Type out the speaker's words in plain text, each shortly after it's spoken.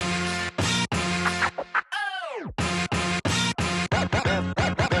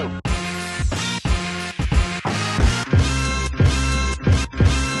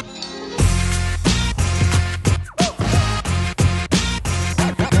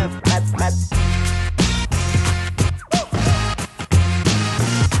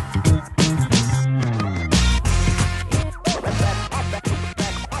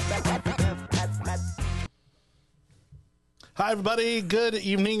Hi, everybody. Good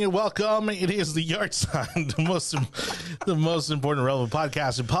evening and welcome. It is the Yard Sign, the most important relevant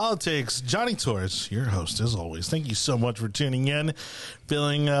podcast in politics. Johnny Torres, your host, as always. Thank you so much for tuning in.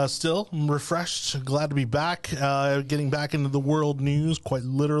 Feeling still refreshed. Glad to be back. Getting back into the world news, quite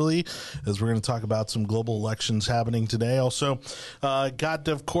literally, as we're going to talk about some global elections happening today. Also, got,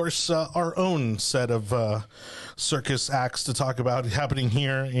 of course, our own set of circus acts to talk about happening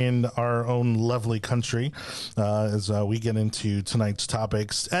here in our own lovely country as we get into tonight's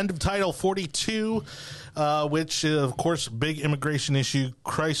topics. End of Title 42, which, of course, big immigration issue,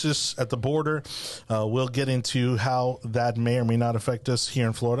 crisis at the border. We'll get into how that may or may not affect us here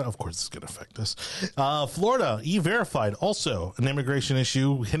in Florida. Of course, it's going to affect us. Florida, E-Verified, also an immigration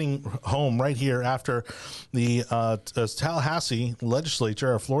issue hitting home right here after the Tallahassee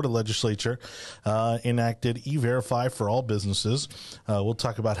legislature, our Florida legislature, enacted E-Verify for all businesses. We'll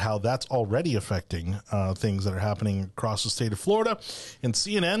talk about how that's already affecting things that are happening across the state of Florida. And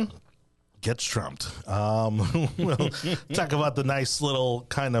CNN gets trumped. We'll talk about the nice little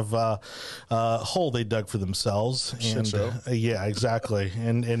kind of hole they dug for themselves. And yeah, exactly.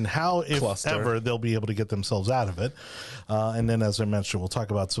 And how, if ever, they'll be able to get themselves out of it. And then, as I mentioned, we'll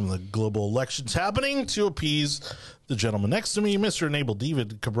talk about some of the global elections happening to appease the gentleman next to me, Mr. Enable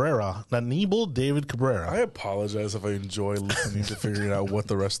David Cabrera. Enable David Cabrera. I apologize if I enjoy listening to figuring out what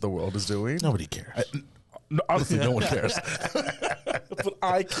the rest of the world is doing. Nobody cares. Honestly, no one cares. But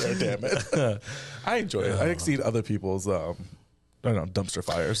I care, damn it. I enjoy it. I exceed other people's, dumpster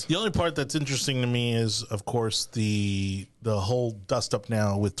fires. The only part that's interesting to me is, of course, the whole dust up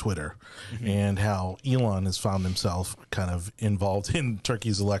now with Twitter and how Elon has found himself kind of involved in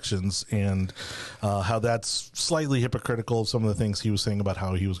Turkey's elections and how that's slightly hypocritical of some of the things he was saying about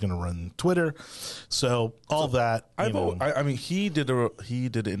how he was going to run Twitter. So that, I mean, he did an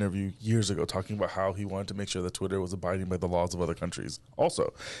interview years ago talking about how he wanted to make sure that Twitter was abiding by the laws of other countries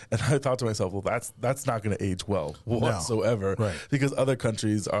also. And I thought to myself, well, that's not going to age well whatsoever. Right. Because other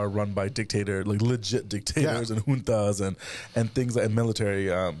countries are run by legit dictators and juntas and things like military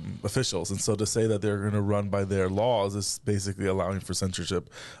officials. And so to say that they're going to run by their laws is basically allowing for censorship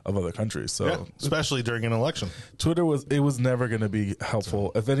of other countries. So especially during an election. Twitter was never going to be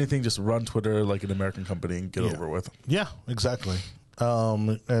helpful. If anything, just run Twitter like an American company and get over with. Yeah, exactly.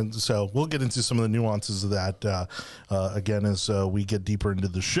 And so we'll get into some of the nuances of that again as we get deeper into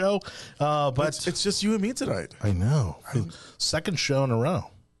the show. But it's just you and me tonight. I know. Second show in a row.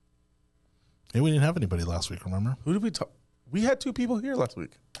 Hey, we didn't have anybody last week, remember? Who did we talk? We had two people here last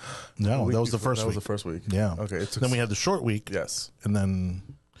week. No, that was the first week. That was the first week. Yeah. Okay. Then we had the short week. Yes. And then...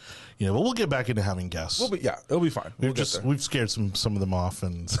 yeah, but we'll get back into having guests. It'll be fine. We've scared some of them off,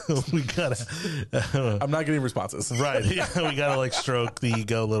 and so we gotta. I'm not getting responses. Right? Yeah, we gotta stroke the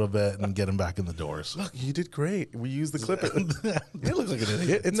ego a little bit and get them back in the doors. Look, you did great. We used the clip. It looks like an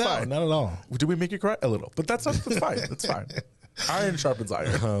idiot. It's fine. Not at all. Did we make you cry a little? But that's fine. That's fine. Iron sharpens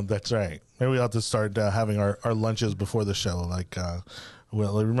iron. That's right. Maybe we'll have to start having our lunches before the show.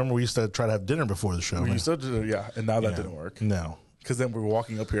 Well, remember we used to try to have dinner before the show. We used to do, and now that didn't work. No. Because then we're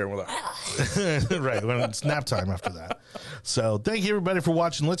walking up here and we're like, right, when it's nap time after that. So thank you, everybody, for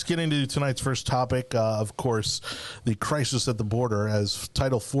watching. Let's get into tonight's first topic. Of course, the crisis at the border as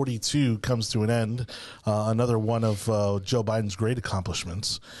Title 42 comes to an end. Another one of Joe Biden's great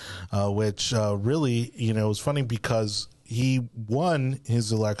accomplishments, which really, was funny because he won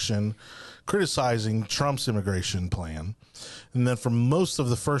his election criticizing Trump's immigration plan. And then for most of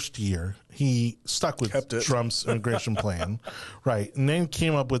the first year, he stuck with Trump's immigration plan. Right. And then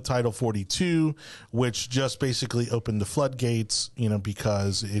came up with Title 42, which just basically opened the floodgates,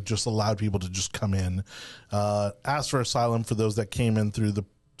 because it just allowed people to just come in, ask for asylum for those that came in through the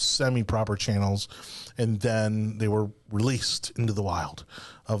semi-proper channels, and then they were released into the wild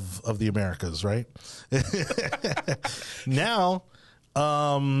of the Americas, right? Now...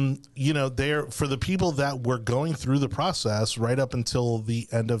 they're for the people that were going through the process right up until the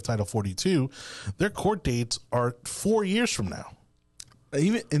end of Title 42, their court dates are 4 years from now.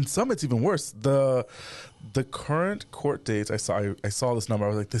 Even in some, it's even worse. The current court dates, I saw this number. I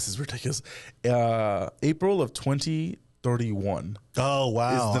was like, this is ridiculous. April of 2031. Oh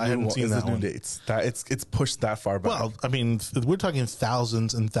wow! I haven't seen that the new one. Dates. That it's pushed that far back. Well, I mean, we're talking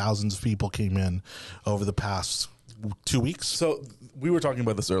thousands and thousands of people came in over the past 2 weeks. So we were talking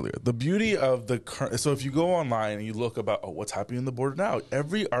about this earlier. The beauty of the current. So if you go online and you look about what's happening in the border now,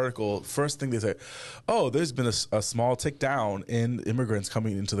 every article, first thing they say, there's been a small tick down in immigrants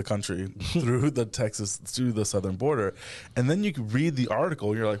coming into the country through the southern border, and then you can read the article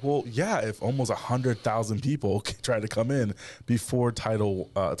and you're like, well, yeah, if almost 100,000 people tried to come in before Title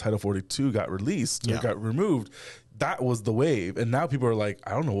 42 got released or got removed, that was the wave. And now people are like,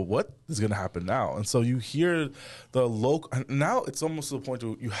 I don't know what is going to happen now. And so you hear the local, now it's almost to the point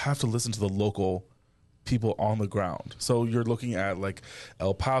where you have to listen to the local people on the ground. So you're looking at like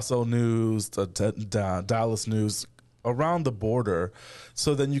El Paso news, Dallas news, around the border,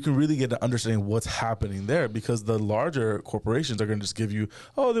 so then you can really get an understanding of what's happening there, because the larger corporations are going to just give you,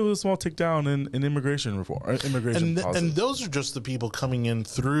 oh, there was a small tick down in immigration reform, immigration policy. And those are just the people coming in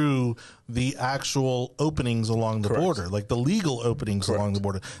through the actual openings along the border, like the legal openings along the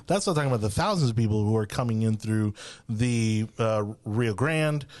border. That's not talking about the thousands of people who are coming in through the Rio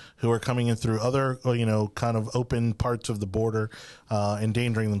Grande, who are coming in through other, kind of open parts of the border,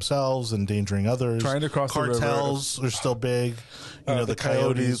 endangering themselves, endangering others. Trying to cross the river. Cartels are still big. The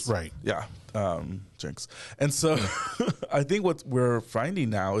coyotes, right? Yeah. Jinx. And so I think what we're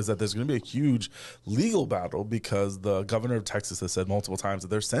finding now is that there's going to be a huge legal battle, because the governor of Texas has said multiple times that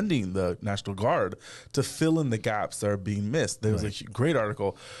they're sending the National Guard to fill in the gaps that are being missed. There was a great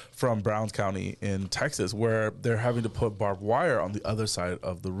article from Browns County in Texas where they're having to put barbed wire on the other side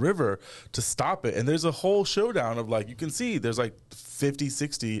of the river to stop it. And there's a whole showdown of, like, you can see there's like 50,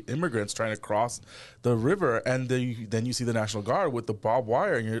 60 immigrants trying to cross the river, and then you see the National Guard with the barbed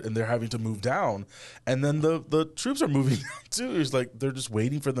wire, and they're having to move down. And then the troops are moving down too. It's like they're just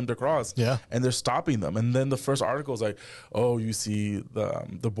waiting for them to cross, and they're stopping them. And then the first article is like, oh, you see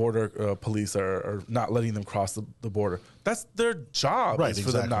the border police are not letting them cross the border. That's their job, is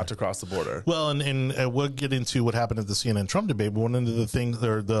for them not to cross the border. Well, and we'll get into what happened at the CNN Trump debate, but one of the things,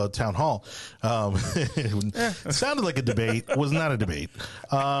 or the town hall, it sounded like a debate, was not a debate.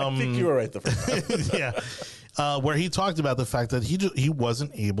 I think you were right the first time. Where he talked about the fact that he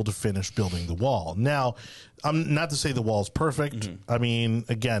wasn't able to finish building the wall. Now, not to say the wall's perfect. I mean,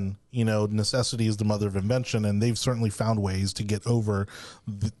 again, necessity is the mother of invention, and they've certainly found ways to get over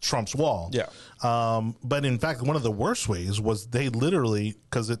Trump's wall. Yeah. But in fact, one of the worst ways was they literally,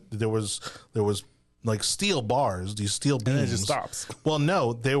 because there was like steel bars, these steel beams. And it just stops. Well,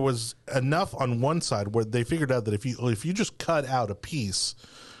 no, there was enough on one side where they figured out that if you just cut out a piece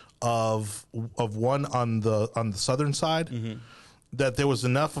of one on the southern side, that there was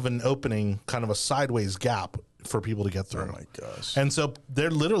enough of an opening, kind of a sideways gap, for people to get through. Oh my gosh. And so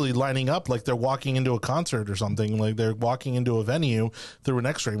they're literally lining up like they're walking into a concert or something, like they're walking into a venue through an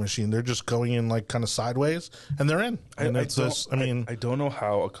x-ray machine. They're just going in like kind of sideways, and they're in. And I don't know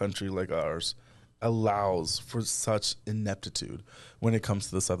how a country like ours allows for such ineptitude when it comes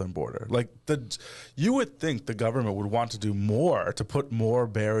to the southern border. Like, you would think the government would want to do more to put more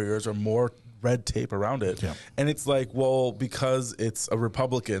barriers or more red tape around it. Yeah. And it's like, well, because it's a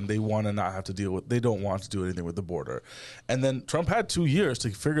Republican, they want to not have to they don't want to do anything with the border. And then Trump had 2 years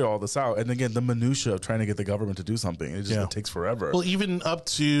to figure all this out. And again, the minutia of trying to get the government to do something, it takes forever. Well, even up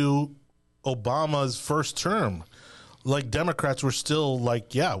to Obama's first term, like, Democrats were still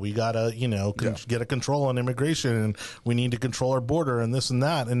like, we gotta, get a control on immigration, and we need to control our border, and this and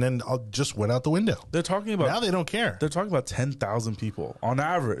that, and then just went out the window. They're talking about, now they don't care. They're talking about 10,000 people on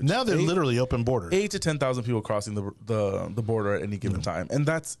average. Now they're literally open borders. 8 to 10,000 people crossing the border at any given time, and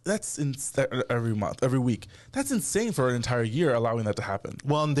that's every month, every week. That's insane for an entire year, allowing that to happen.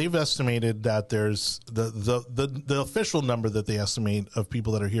 Well, and they've estimated that there's the official number that they estimate of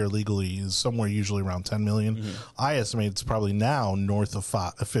people that are here illegally is somewhere usually around 10 million. I estimate it's probably now north of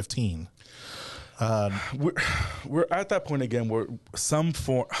 15. We're at that point again where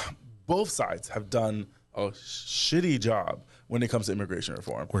both sides have done a shitty job when it comes to immigration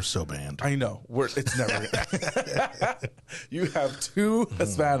reform. We're so banned. I know. It's never. You have two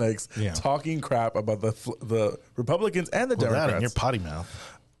Hispanics talking crap about the Republicans and the Democrats. That in your potty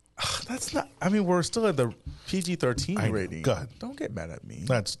mouth. That's not. I mean, we're still at the PG-13 rating. Go ahead. Don't get mad at me.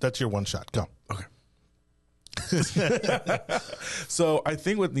 That's your one shot. Go. Okay. So I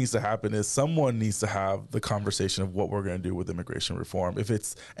think what needs to happen is someone needs to have the conversation of what we're going to do with immigration reform.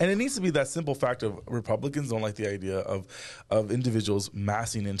 And it needs to be that simple fact of Republicans don't like the idea of individuals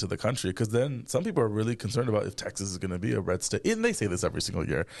massing into the country, because then some people are really concerned about if Texas is going to be a red state. And they say this every single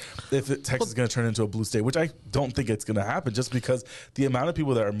year. If Texas is going to turn into a blue state, which I don't think it's going to happen, just because the amount of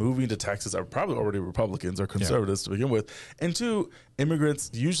people that are moving to Texas are probably already Republicans or conservatives to begin with. And two, immigrants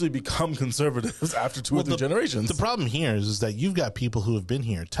usually become conservatives after two or three generations. The problem here is that you've got people who have been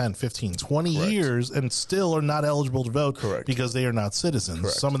here 10, 15, 20 years and still are not eligible to vote because they are not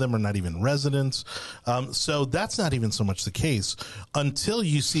citizens. Some of them are not even residents. So that's not even so much the case until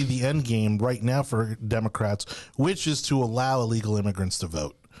you see the end game right now for Democrats, which is to allow illegal immigrants to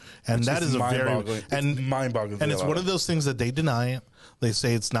vote. And that is a very mind-boggling. And it's one of those things that they deny it. They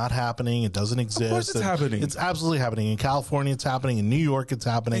say it's not happening. It doesn't exist. Of course it's happening. It's absolutely happening. In California, it's happening. In New York, it's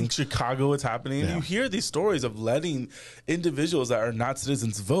happening. In Chicago, it's happening. And you hear these stories of letting individuals that are not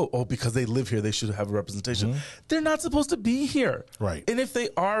citizens vote. Oh, because they live here, they should have a representation. They're not supposed to be here. Right. And if they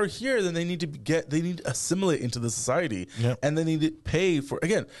are here, then they need to assimilate into the society. Yep. And they need to pay for,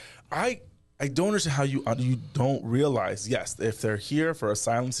 again, I don't understand how you don't realize, yes, if they're here for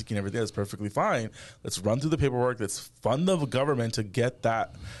asylum seeking and everything, that's perfectly fine. Let's run through the paperwork. Let's fund the government to get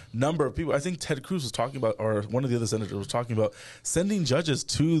that number of people. I think Ted Cruz was talking about, or one of the other senators was talking about, sending judges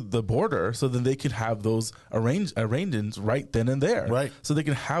to the border so then they can have those arraignments right then and there. Right. So they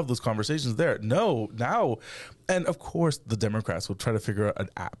can have those conversations there. No, now, and of course the Democrats will try to figure out an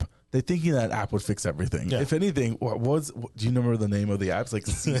app. They're thinking that app would fix everything. Yeah. If anything, do you remember the name of the apps? Like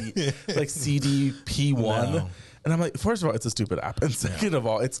CDP1? No. And I'm like, first of all, it's a stupid app. And second of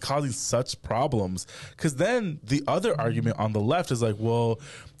all, it's causing such problems. Because then the other argument on the left is like, well,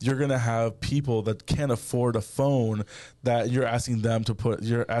 you're going to have people that can't afford a phone that you're asking them to put,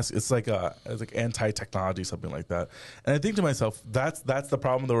 it's like anti-technology, something like that. And I think to myself, that's the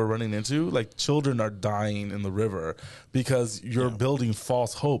problem that we're running into. Like, children are dying in the river because you're building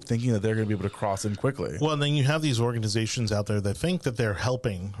false hope, thinking that they're going to be able to cross in quickly. Well, and then you have these organizations out there that think that they're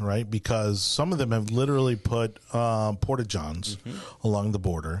helping, right? Because some of them have literally put porta-johns along the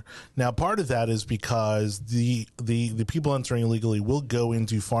border. Now, part of that is because the people entering illegally will go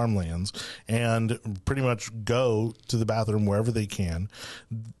into farmlands and pretty much go to the bathroom wherever they can.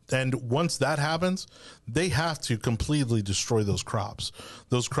 And once that happens, they have to completely destroy those crops.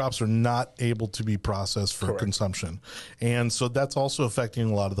 Those crops are not able to be processed for consumption. And so that's also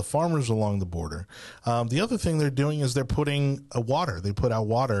affecting a lot of the farmers along the border. The other thing they're doing is they're putting water. They put out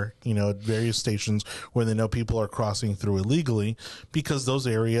water, at various stations where they know people are crossing through illegally, because those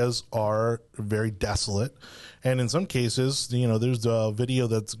areas are very desolate. And in some cases, there's a video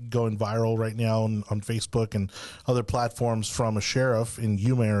that's going viral right now on Facebook and other platforms from a sheriff in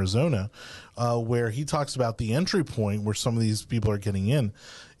Yuma, Arizona, where he talks about the entry point where some of these people are getting in.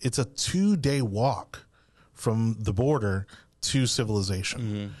 It's a 2-day walk from the border to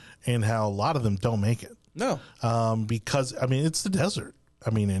civilization, and how a lot of them don't make it. No. Because, it's the desert.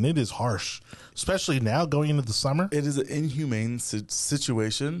 And it is harsh, especially now going into the summer. It is an inhumane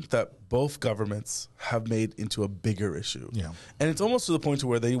situation that both governments have made into a bigger issue. Yeah. And it's almost to the point to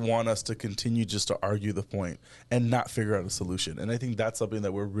where they want us to continue just to argue the point and not figure out a solution. And I think that's something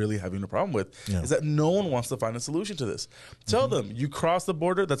that we're really having a problem with, is that no one wants to find a solution to this. Tell them, you cross the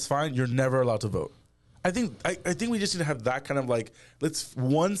border, that's fine, you're never allowed to vote. I think we just need to have that kind of let's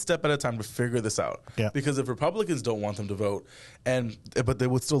one step at a time to figure this out. Yeah. Because if Republicans don't want them to vote, but they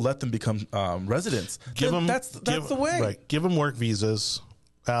would still let them become residents, that's the way. Right. Give them work visas,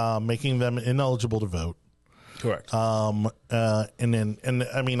 making them ineligible to vote. Correct.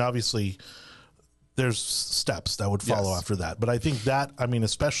 Obviously, there's steps that would follow after that. But I think that,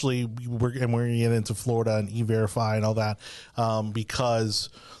 especially we're going to get into Florida and E-Verify and all that, because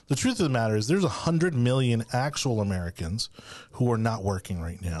the truth of the matter is there's 100 million actual Americans who are not working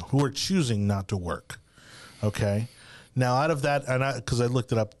right now, who are choosing not to work. Okay. Now, out of that, because I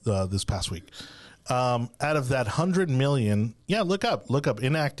looked it up this past week, out of that 100 million, look up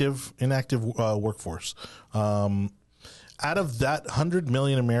inactive workforce. Out of that 100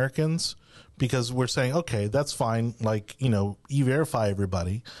 million Americans, because we're saying, okay, that's fine, E-Verify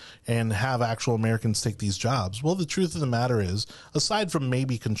everybody and have actual Americans take these jobs. Well, the truth of the matter is, aside from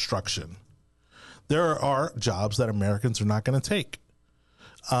maybe construction, there are jobs that Americans are not going to take.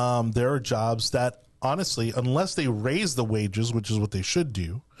 There are jobs that, honestly, unless they raise the wages, which is what they should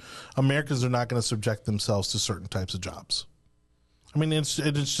do, Americans are not going to subject themselves to certain types of jobs.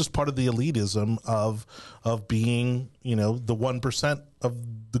 It's just part of the elitism of being, the 1%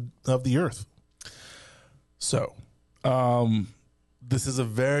 of the earth. So, this is a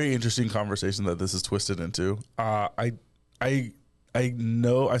very interesting conversation that this is twisted into. I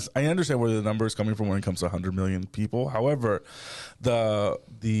know, I understand where the number is coming from when it comes to 100 million people. However,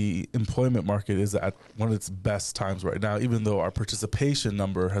 the employment market is at one of its best times right now, even though our participation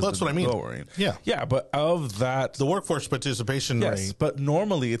number has been lowering. Yeah, but of that, the workforce participation rate. But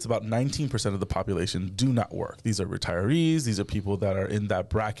normally it's about 19% of the population do not work. These are retirees. These are people that are in that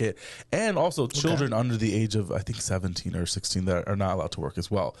bracket, and also children under the age of, I think, 17 or 16 that are not allowed to work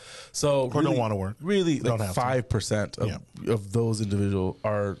as well. So or don't want to work. Really, like 5% of those those individuals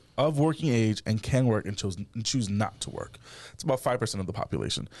are of working age and can work and choose not to work. It's about 5% of the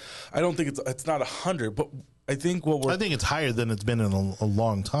population. I don't think it's not 100, but I think I think it's higher than it's been in a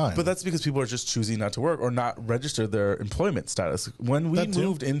long time. But that's because people are just choosing not to work or not register their employment status. When we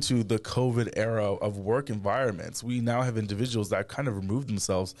moved into the COVID era of work environments, we now have individuals that kind of removed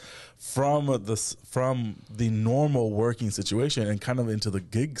themselves from the normal working situation and kind of into the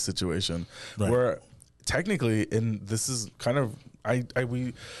gig situation, where technically, and this is kind of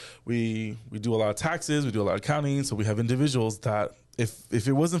we do a lot of taxes, we do a lot of accounting, so we have individuals that if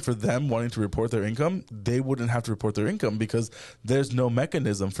it wasn't for them wanting to report their income, they wouldn't have to report their income because there's no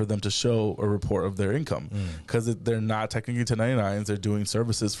mechanism for them to show a report of their income because they're not technically 1099s. They're doing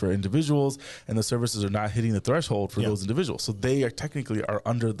services for individuals, and the services are not hitting the threshold for those individuals. So they are technically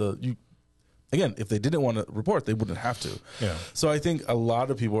under the again, if they didn't want to report, they wouldn't have to. Yeah. So I think a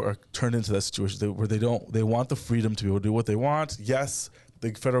lot of people are turned into that situation where they want the freedom to be able to do what they want. Yes,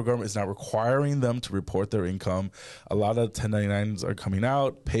 the federal government is now requiring them to report their income. A lot of 1099s are coming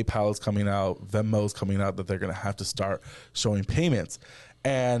out. PayPal is coming out. Venmo is coming out that they're going to have to start showing payments.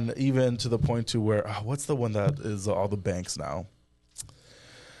 And even to the point to where, what's the one that is all the banks now?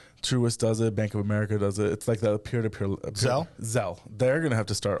 Truist does it. Bank of America does it. It's like that peer-to-peer. Zelle. They're going to have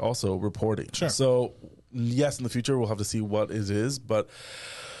to start also reporting. Sure. So, yes, in the future, we'll have to see what it is. But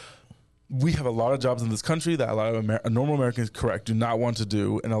we have a lot of jobs in this country that a lot of normal Americans, do not want to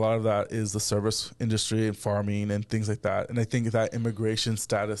do. And a lot of that is the service industry and farming and things like that. And I think that immigration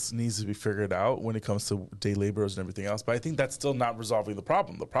status needs to be figured out when it comes to day laborers and everything else. But I think that's still not resolving the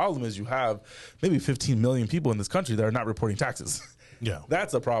problem. The problem is you have maybe 15 million people in this country that are not reporting taxes. Yeah.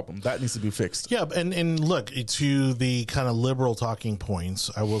 That's a problem. That needs to be fixed. Yeah, and look, to the kind of liberal talking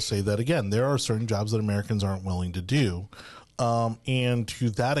points, I will say that, again, there are certain jobs that Americans aren't willing to do. And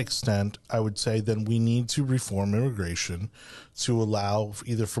to that extent, I would say then we need to reform immigration to allow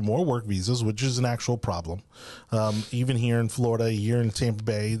either for more work visas, which is an actual problem. Even here in Florida, here in Tampa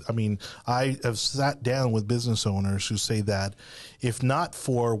Bay, I mean, I have sat down with business owners who say that if not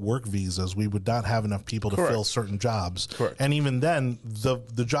for work visas, we would not have enough people to fill certain jobs. And even then,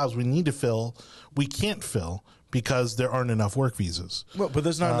 the jobs we need to fill, we can't fill because there aren't enough work visas. Well, but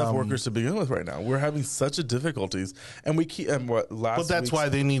there's not enough workers to begin with right now. We're having such a difficulties, and we keep But that's why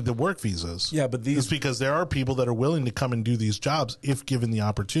they need the work visas. Yeah, but it's because there are people that are willing to come and do these jobs if given the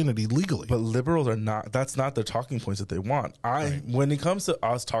opportunity legally. But liberals are not. That's not the talking points that they want. When it comes to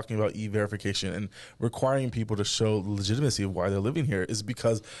us talking about e-verification and requiring people to show legitimacy of why they're living here, is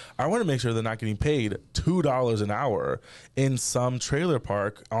because I want to make sure they're not getting paid $2 an hour in some trailer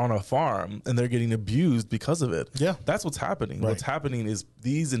park on a farm, and they're getting abused because of it. Yeah, that's what's happening. What's happening is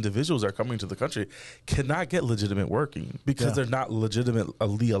these individuals are coming to the country cannot get legitimate working because they're not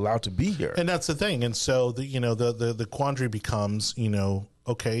legitimately allowed to be here. And that's the thing. And so the quandary becomes,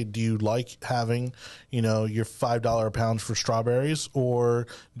 okay, do you like having, your $5 a pound for strawberries, or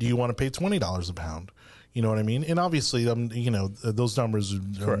do you want to pay $20 a pound? You know what I mean? And obviously, those numbers,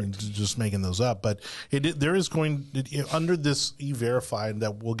 I'm just making those up. But there is under this E-Verify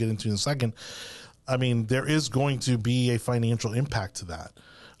that we'll get into in a second, I mean, there is going to be a financial impact to that.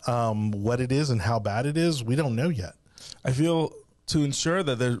 What it is and how bad it is, we don't know yet. I feel to ensure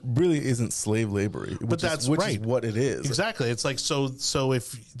that there really isn't slave labor, which is what it is. Exactly. It's like, so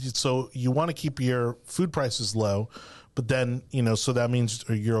you want to keep your food prices low, but then, so that means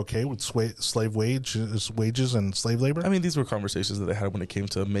you're okay with slave wages and slave labor? I mean, these were conversations that they had when it came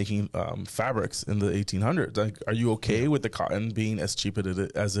to making fabrics in the 1800s. Like, are you okay with the cotton being as cheap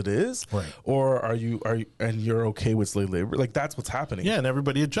as it is? Right. Or and you're okay with slave labor? Like, that's what's happening. Yeah, and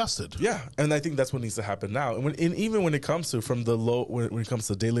everybody adjusted. Yeah, and I think that's what needs to happen now. And even when it comes to when it comes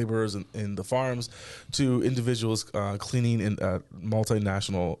to day laborers in the farms to individuals cleaning in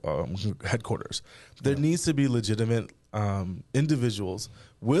multinational headquarters, there needs to be legitimate individuals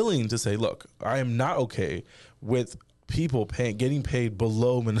willing to say, look, I am not okay with people getting paid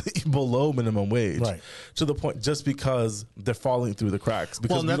below minimum wage, to the point just because they're falling through the cracks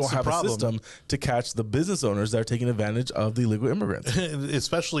because we don't have a system to catch the business owners that are taking advantage of the illegal immigrants,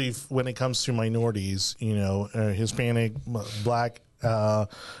 especially when it comes to minorities, Hispanic, Black,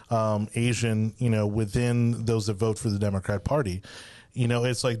 Asian, within those that vote for the Democrat Party.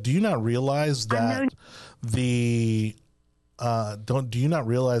 It's like, do you not realize that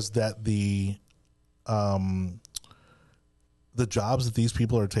the jobs that these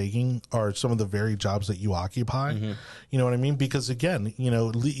people are taking are some of the very jobs that you occupy? Mm-hmm. You know what I mean? Because again,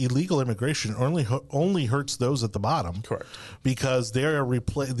 illegal immigration only hurts those at the bottom. Correct. Because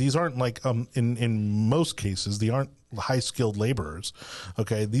these aren't like in most cases high skilled laborers.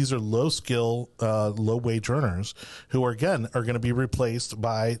 Okay, these are low skill, low wage earners who are going to be replaced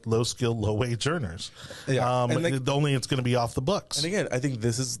by low skilled, low wage earners. Yeah. Only it's going to be off the books. And again, I think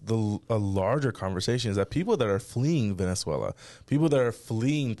this is a larger conversation, is that people that are fleeing Venezuela, people that are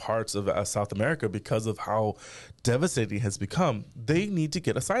fleeing parts of South America because of how devastating it has become, they need to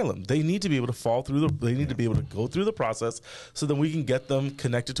get asylum. They need to be able to they need to be able to go through the process so that we can get them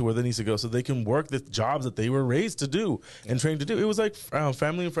connected to where they need to go so they can work the jobs that they were raised to do and trained to do. It was like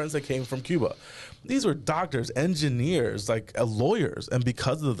family and friends that came from Cuba. These were doctors, engineers, like lawyers. And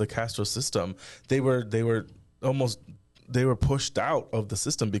because of the Castro system, they were pushed out of the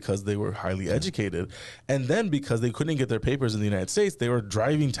system because they were highly educated. And then because they couldn't get their papers in the United States, they were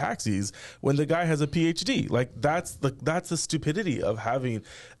driving taxis when the guy has a PhD. Like that's the stupidity of having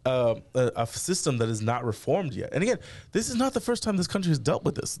a system that is not reformed yet. And again, this is not the first time this country has dealt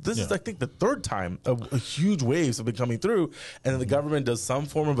with this. This is, I think, the third time a huge waves have been coming through, and then the government does some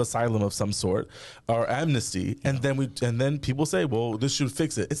form of asylum of some sort or amnesty, and then people say, well, this should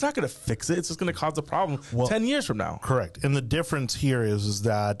fix it. It's not going to fix it. It's just going to cause a problem 10 years from now. Correct. And the difference here is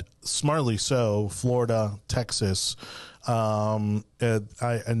that, smartly so, Florida, Texas, I'm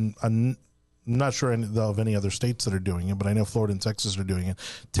not sure of any other states that are doing it, but I know Florida and Texas are doing it,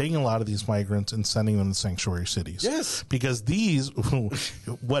 taking a lot of these migrants and sending them to sanctuary cities. Yes. Because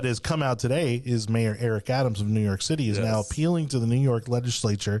what has come out today is Mayor Eric Adams of New York City is now appealing to the New York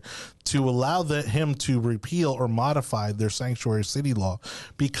legislature to allow him to repeal or modify their sanctuary city law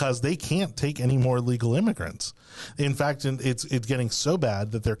because they can't take any more illegal immigrants. In fact, it's getting so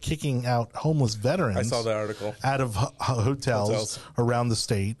bad that they're kicking out homeless veterans. I saw that article. Out of hotels around the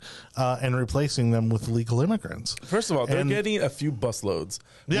state and replacing them with legal immigrants. First of all, they're getting a few busloads.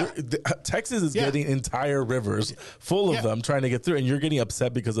 Yeah. Texas is getting entire rivers full of them trying to get through, and you're getting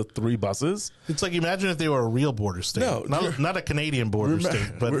upset because of 3 buses? It's like, imagine if they were a real border state. No, not a Canadian border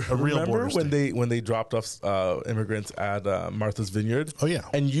state, but a real border state. Remember when they dropped off immigrants at Martha's Vineyard? Oh, yeah.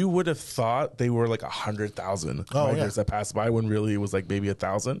 And you would have thought they were like 100,000 migrants that passed by, when really it was like maybe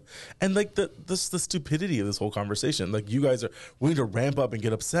 1,000. And like the stupidity of this whole conversation. Like, you guys we need to ramp up and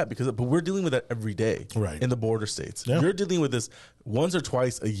get upset but we're dealing with that every day in the border states. Yeah. You're dealing with this once or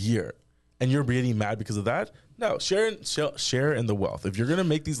twice a year, and you're getting mad because of that? No, share in the wealth. If you're going to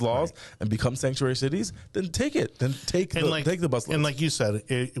make these laws and become sanctuary cities, then take it. Then take the bus loads. And like you said,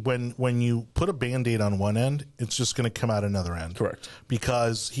 when you put a Band-Aid on one end, it's just going to come out another end. Correct.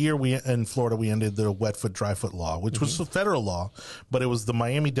 Because here in Florida, we ended the wet foot, dry foot law, which was a federal law, but it was the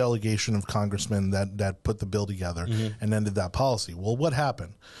Miami delegation of congressmen that put the bill together and ended that policy. Well, what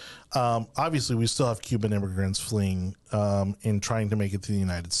happened? Obviously, we still have Cuban immigrants fleeing and trying to make it to the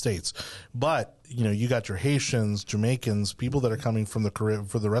United States. But, you got your Haitians, Jamaicans, people that are coming from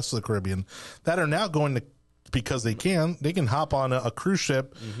for the rest of the Caribbean that are now going to, because they can hop on a cruise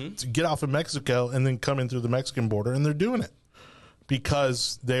ship to get off of Mexico and then come in through the Mexican border, and they're doing it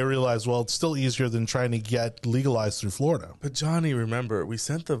because they realize, well, it's still easier than trying to get legalized through Florida. But Johnny, remember, we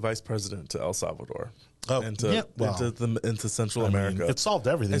sent the vice president to El Salvador. Into Central America. It solved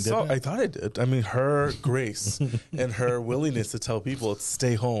everything, didn't it? I thought it did. I mean, her grace and her willingness to tell people to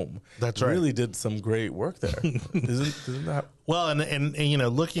stay home. That's right. Really did some great work there. Isn't that? Well,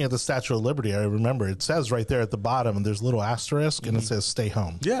 and looking at the Statue of Liberty, I remember it says right there at the bottom, and there's a little asterisk, and it says "Stay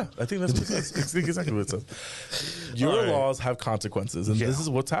home." Yeah, I think that's exactly what it says. Your laws have consequences, and this is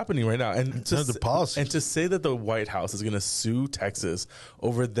what's happening right now. And the policy. And to say that the White House is going to sue Texas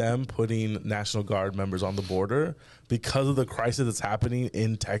over them putting National Guard members on the border because of the crisis that's happening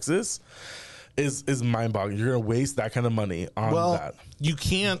in Texas is mind-boggling. You're going to waste that kind of money on that. You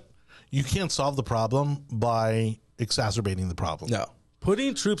can't solve the problem by exacerbating the problem. No.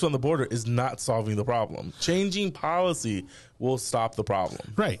 Putting troops on the border is not solving the problem. Changing policy will stop the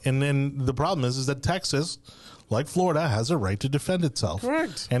problem. Right. And then the problem is that Texas, like Florida, has a right to defend itself.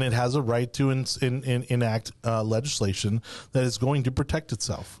 Correct. And it has a right to enact legislation that is going to protect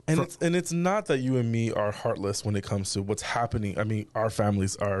itself. And it's not that you and me are heartless when it comes to what's happening. I mean, our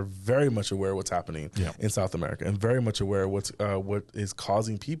families are very much aware of what's happening in South America and very much aware of what is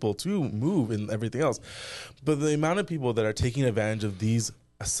causing people to move and everything else. But the amount of people that are taking advantage of these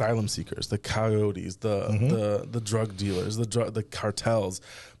asylum seekers, the coyotes, the drug dealers, the cartels,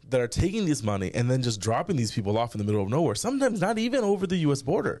 that are taking this money and then just dropping these people off in the middle of nowhere, sometimes not even over the U.S.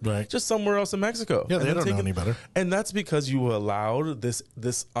 border, Right. just somewhere else in Mexico. Yeah, And they then don't know any better. And that's because you allowed this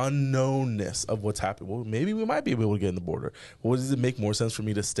unknownness of what's happening. Well, maybe we might be able to get in the border. Well, does it make more sense for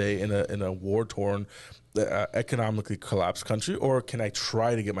me to stay in a war-torn, economically collapsed country, or can I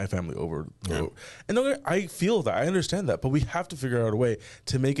try to get my family over? Yeah. And I feel that, I understand that, but we have to figure out a way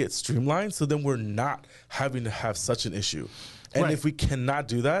to make it streamlined so then we're not having to have such an issue. And Right. if we cannot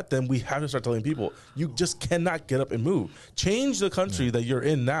do that, then we have to start telling people, you just cannot get up and move. Change the country that you're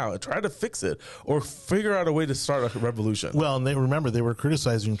in now and try to fix it, or figure out a way to start a revolution. Well, and they were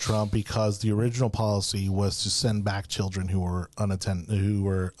criticizing Trump because the original policy was to send back children who were unattended,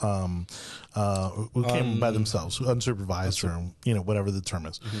 who came by themselves, unsupervised, or whatever the term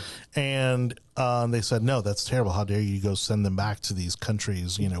is. Mm-hmm. And they said, no, that's terrible. How dare you go send them back to these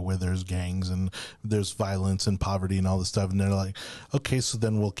countries, where there's gangs and there's violence and poverty and all this stuff. And they're like, okay, so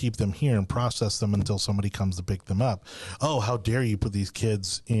then we'll keep them here and process them until somebody comes to pick them up. Oh, how dare you put these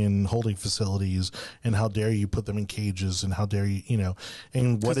kids in holding facilities, and how dare you put them in cages, and how dare you,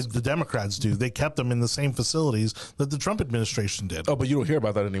 and what did the Democrats do? They kept them in the same facilities that the Trump administration did. Oh, but you don't hear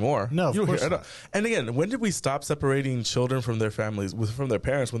about that anymore. No, of you don't course hear not. And again, when did we stop separating children from their families, from their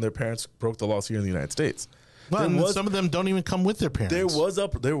parents, when their parents broke the laws here in the United States? Well, and some of them don't even come with their parents. There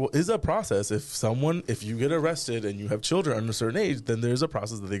is a process. If you get arrested and you have children under a certain age, then there's a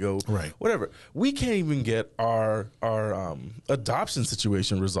process that they go, Right. whatever. We can't even get our adoption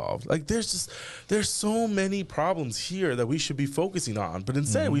situation resolved. Like there's so many problems here that we should be focusing on, but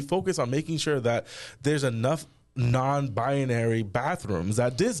instead we focus on making sure that there's enough non-binary bathrooms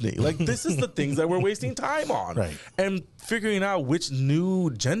at Disney. Like this is the things that we're wasting time on, Right. and figuring out which new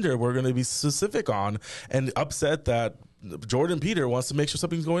gender we're going to be specific on, and upset that Jordan Peter wants to make sure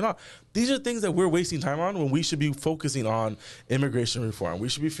something's going on. These are things that we're wasting time on when we should be focusing on immigration reform. We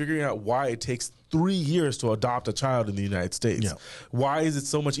should be figuring out why it takes 3 years to adopt a child in the United States. Yeah. Why is it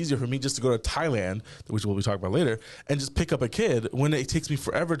so much easier for me just to go to Thailand, which we'll be talking about later, and just pick up a kid when it takes me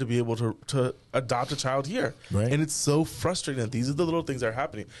forever to be able to adopt a child here? Right. And it's so frustrating that these are the little things that are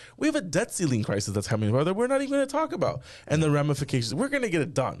happening. We have a debt ceiling crisis that's happening that we're not even going to talk about. And the ramifications, we're going to get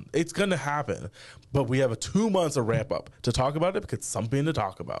it done. It's going to happen. But we have 2 months of ramp up to talk about it because it's something to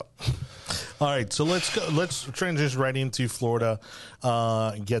talk about. All right, so let's transition right into Florida,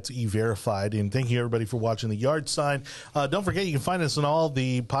 get to E-Verified. And thank you, everybody, for watching The Yard Sign. Don't forget, you can find us on all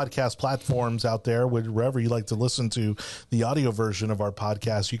the podcast platforms out there. Wherever you like to listen to the audio version of our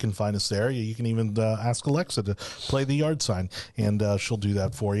podcast, you can find us there. You can even ask Alexa to play The Yard Sign, and she'll do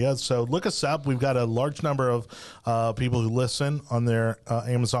that for you. So look us up. We've got a large number of people who listen on their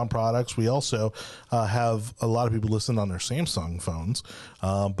Amazon products. We also have a lot of people listen on their Samsung phones.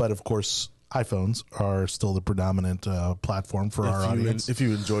 But, of course, iPhones are still the predominant platform for our audience. If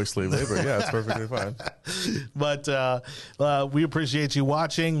you enjoy slave labor, yeah, it's perfectly fine. But we appreciate you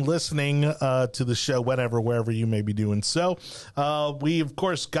watching, listening to the show, wherever you may be doing so. We, of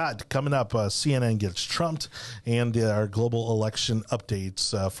course, got coming up CNN Gets Trumped and our global election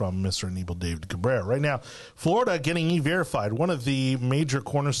updates from Mr. Aníbal David Cabrera. Right now, Florida getting E-Verified. One of the major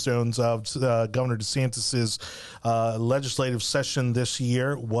cornerstones of Governor DeSantis's legislative session this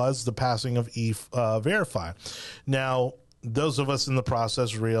year was the passing of E-Verify. Now, those of us in the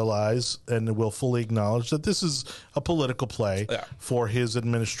process realize and will fully acknowledge that this is a political play for his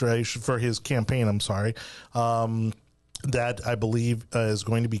administration, for his campaign, that I believe is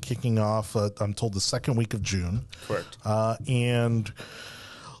going to be kicking off, I'm told, the second week of June. Correct. And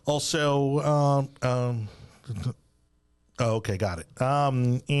also, okay, got it.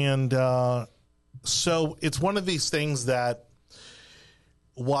 So it's one of these things that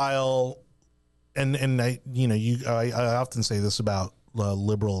while, and I often say this about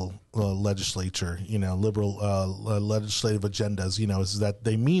liberal legislature, liberal legislative agendas, is that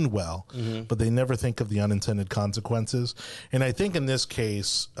they mean well, but they never think of the unintended consequences. And I think in this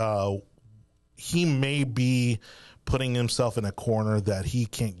case, he may be putting himself in a corner that he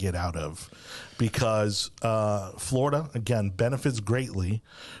can't get out of, because Florida, again, benefits greatly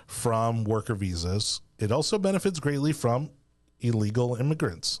from worker visas. It also benefits greatly from illegal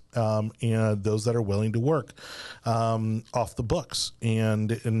immigrants and those that are willing to work off the books.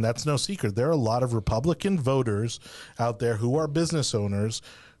 And that's no secret. There are a lot of Republican voters out there who are business owners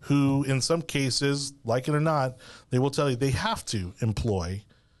who, in some cases, like it or not, they will tell you they have to employ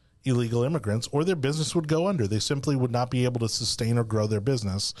illegal immigrants or their business would go under. They simply would not be able to sustain or grow their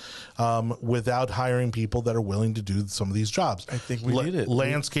business without hiring people that are willing to do some of these jobs. I think we need it.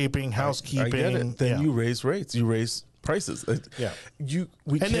 Landscaping, housekeeping. I get it. Then you raise rates. You raise prices. Yeah.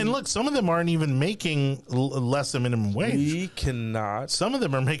 And look, some of them aren't even making less than minimum wage. We cannot. Some of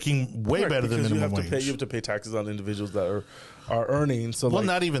them are making way better than minimum wage. You have to pay taxes on individuals that are earning. So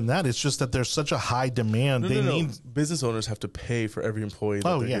not even that. It's just that there's such a high demand. Business owners have to pay for every employee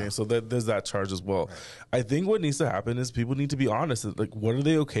that they're getting. So there's that charge as well. Right. I think what needs to happen is people need to be honest. Like, what are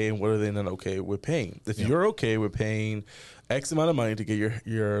they okay and what are they not okay with paying? If you're okay with paying X amount of money to get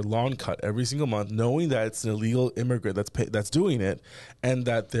your lawn cut every single month, knowing that it's an illegal immigrant that's doing it, and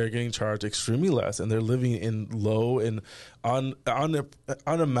that they're getting charged extremely less, and they're living in low and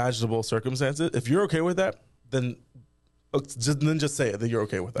unimaginable circumstances. If you're okay with that, then just say it that you're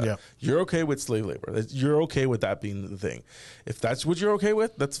okay with that. Yeah. You're okay with slave labor. You're okay with that being the thing. If that's what you're okay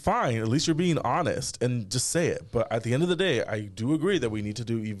with, that's fine. At least you're being honest and just say it. But at the end of the day, I do agree that we need to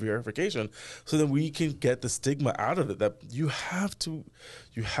do e-verification so that we can get the stigma out of it. That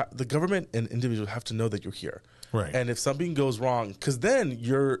the government and individuals have to know that you're here. Right. And if something goes wrong, because then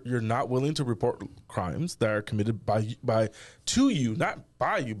you're not willing to report crimes that are committed to you, not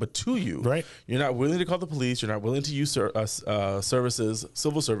by you, but to you. Right. You're not willing to call the police. You're not willing to use services,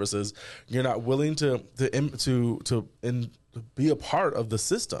 civil services. You're not willing to be a part of the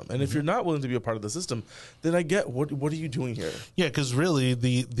system. And if you're not willing to be a part of the system, then I get what are you doing here? Yeah, because really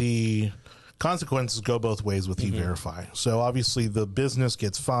the consequences go both ways with E-Verify. So obviously the business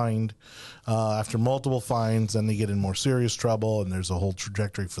gets fined after multiple fines, and they get in more serious trouble, and there's a whole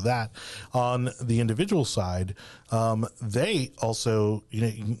trajectory for that. On the individual side, they also you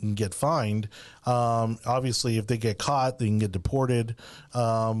can get fined. Obviously, if they get caught, they can get deported,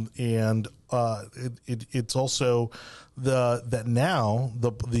 and it's also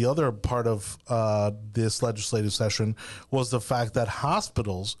the other part of this legislative session was the fact that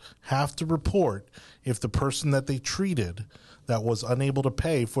hospitals have to report if the person that they treated that was unable to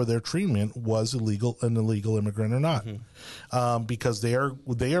pay for their treatment was an illegal immigrant or not, because they are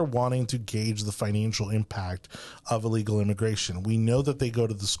wanting to gauge the financial impact of illegal immigration. We know that they go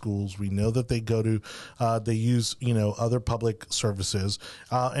to the schools. We know that they go to they use other public services,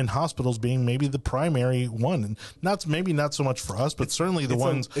 and hospitals being maybe the primary one. And maybe not so much for us, but certainly the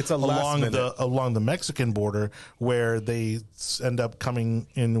ones along the Mexican border where they end up coming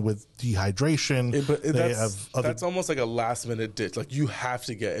in with dehydration. That's almost like a last minute ditch. Like, you have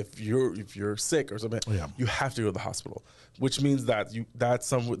to get, if you're sick or something, you have to go to the hospital, which means that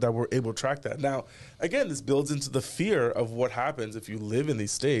that we're able to track that. Now, again, this builds into the fear of what happens if you live in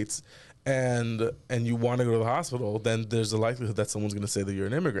these states and you want to go to the hospital. Then there's a likelihood that someone's going to say that you're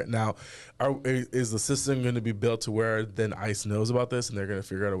an immigrant. Now, is the system going to be built to where then ICE knows about this and they're going to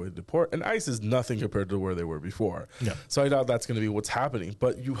figure out a way to deport? And ICE is nothing compared to where they were before. Yeah. So I doubt that's going to be what's happening.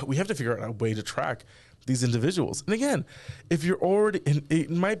 But we have to figure out a way to track these individuals. And again, if you're already, and it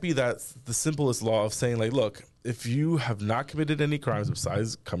might be that the simplest law of saying, like, look, if you have not committed any crimes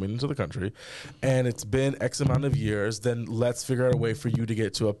besides coming into the country and it's been X amount of years, then let's figure out a way for you to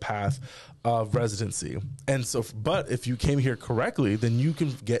get to a path of residency. And so, but if you came here correctly, then you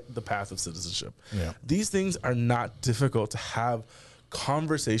can get the path of citizenship. Yeah. These things are not difficult to have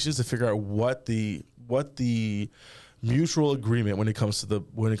conversations to figure out what the mutual agreement when it comes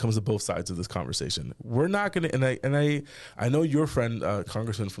to both sides of this conversation. We're not going to, and I know your friend,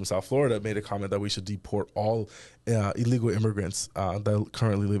 Congressman from South Florida, made a comment that we should deport all illegal immigrants that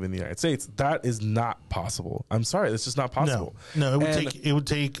currently live in the United States. That is not possible. I'm sorry, it's just not possible. No, it would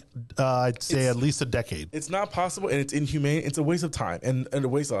take I'd say at least a decade. It's not possible, and it's inhumane. It's a waste of time and a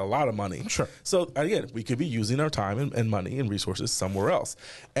waste of a lot of money. Sure. So again, we could be using our time and money and resources somewhere else.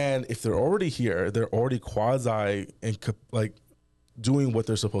 And if they're already here, they're already quasi and like doing what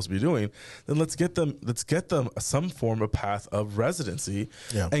they're supposed to be doing, then let's get them some form of path of residency,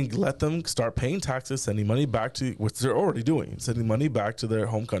 and let them start paying taxes, sending money back to, which they're already doing, sending money back to their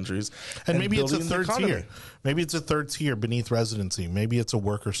home countries. And maybe it's a third tier. Maybe it's a third tier beneath residency. Maybe it's a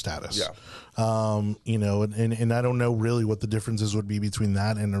worker status. Yeah. And I don't know really what the differences would be between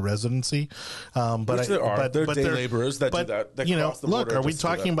that and a residency. But there are day laborers that do that. That cross the border. Look, are we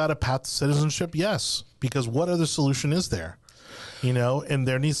talking about a path to citizenship? Yes, because what other solution is there? And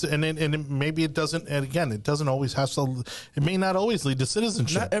there needs to, and maybe it doesn't. And again, it doesn't always have to. It may not always lead to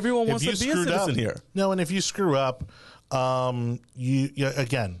citizenship. Not everyone wants to be a citizen here. No, and if you screw up, you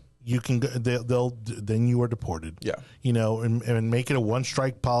can go, then you are deported. Yeah. And make it a one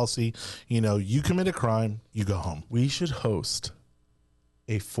strike policy. You commit a crime, you go home. We should host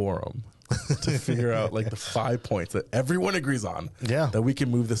a forum to figure out like the 5 points that everyone agrees on. Yeah. That we can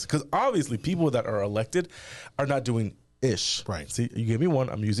move this, because obviously people that are elected are not doing Ish. Right. See, you gave me one.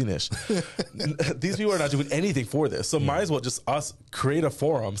 I'm using ish. These people are not doing anything for this. So might as well just us create a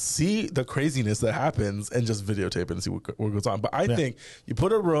forum, see the craziness that happens, and just videotape it and see what goes on. But I think you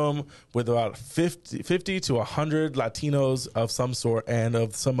put a room with about 50 to 100 Latinos of some sort and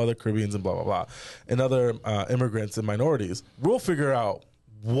of some other Caribbeans and blah, blah, blah, and other immigrants and minorities. We'll figure out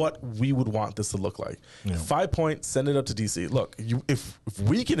what we would want this to look like. 5 points, send it up to DC. Look, if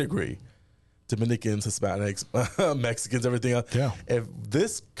we can agree, Dominicans, Hispanics, Mexicans, everything else. Yeah. If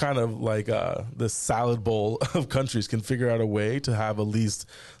this kind of like this salad bowl of countries can figure out a way to have at least,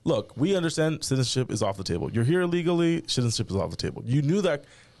 look, we understand citizenship is off the table. You're here illegally, citizenship is off the table. You knew that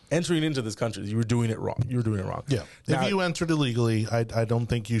entering into this country, you were doing it wrong. You were doing it wrong. Yeah. Now, if you entered illegally, I don't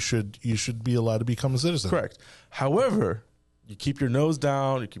think you should be allowed to become a citizen. correct. However, you keep your nose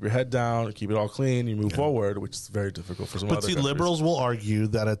down, you keep your head down, you keep it all clean, you move forward, which is very difficult for some other countries. Liberals will argue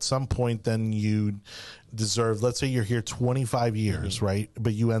that at some point then you deserve, let's say you're here 25 years, right?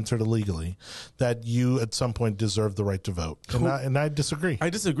 But you entered illegally, that you at some point deserve the right to vote. And I disagree. I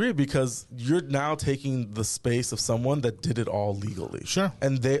disagree because you're now taking the space of someone that did it all legally. Sure.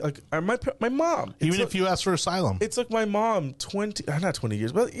 And they, like, my mom. Even if you ask for asylum. It took my mom not 20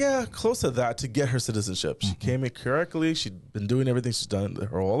 years, but yeah, close to that to get her citizenship. She came in correctly. She'd been doing everything she's done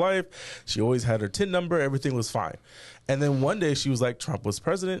her whole life. She always had her TIN number. Everything was fine. And then one day she was like, Trump was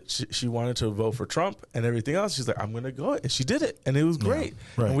president. She wanted to vote for Trump and everything else. She's like, I'm going to go. And she did it. And it was great.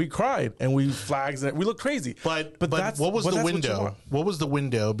 right. And we cried and we flags and we looked crazy. But that's, what was the window? What, what was the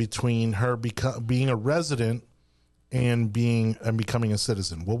window between her being a resident and becoming a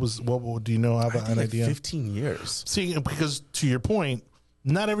citizen? What do you know? Have an idea? 15 years. See, because to your point,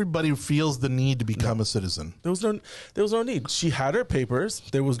 not everybody feels the need to become a citizen. There was no need. She had her papers.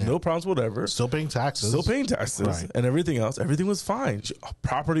 There was no problems, whatever. Still paying taxes. Right. And everything else. Everything was fine.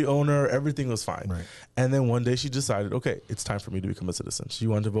 Property owner, everything was fine. Right. And then one day she decided, okay, it's time for me to become a citizen. She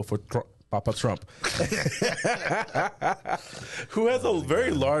wanted to vote for Papa Trump, who has a very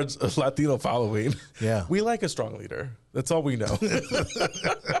large Latino following. Yeah. We like a strong leader. That's all we know.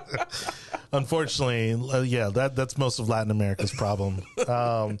 Unfortunately, that's most of Latin America's problem.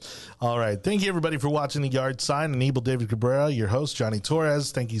 All right. Thank you, everybody, for watching The Yard Sign. And Ebel David Cabrera, your host, Johnny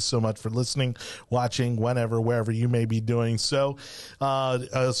Torres. Thank you so much for listening, watching, wherever you may be doing so.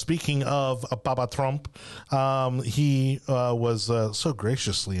 Speaking of Papa Trump, he was so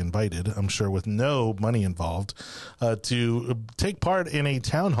graciously invited, I'm sure with no money involved, to take part in a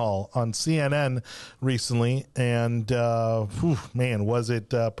town hall on CNN recently. And, man, was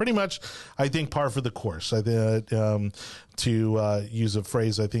it pretty much, I think, par for the course. I think, to use a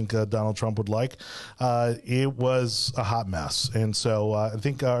phrase I think Donald Trump would like, it was a hot mess. And so I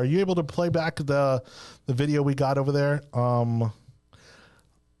think, are you able to play back the video we got over there? That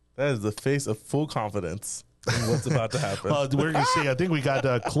is the face of full confidence in what's about to happen. Well, we're going to see. I think we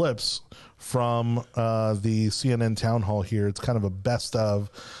got clips from the CNN town hall here. It's kind of a best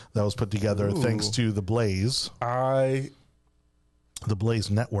of that was put together thanks to the Blaze. The Blaze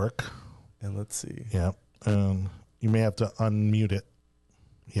Network. And let's see. Yeah. You may have to unmute it.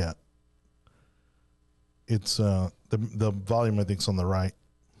 Yeah. It's the volume, I think, is on the right.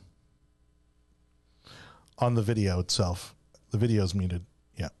 On the video itself. The video is muted.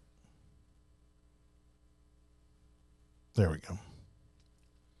 Yeah. There we go.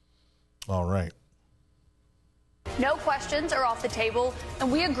 All right. No questions are off the table,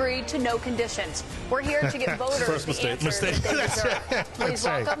 and we agreed to no conditions. We're here to give voters the answers that they deserve. Please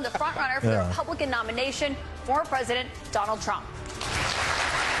welcome the frontrunner for the Republican nomination, former President Donald Trump.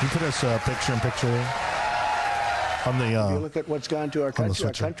 Can you put us picture-in-picture on the? If you look at what's gone to our country.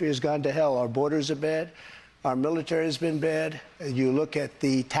 Our country has gone to hell. Our borders are bad. Our military has been bad. You look at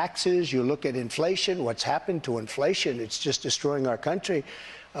the taxes. You look at inflation. What's happened to inflation? It's just destroying our country.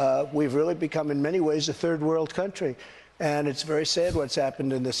 We've really become, in many ways, a third world country. And it's very sad what's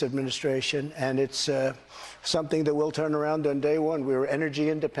happened in this administration. And it's something that will turn around on day one. We were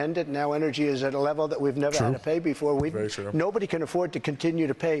energy independent. Now energy is at a level that we've never had to pay before. Nobody can afford to continue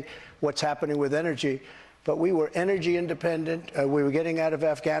to pay what's happening with energy. But we were energy independent. We were getting out of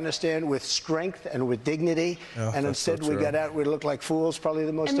Afghanistan with strength and with dignity. And instead we got out, we looked like fools, probably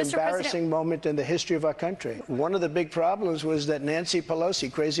the most embarrassing moment in the history of our country. One of the big problems was that Nancy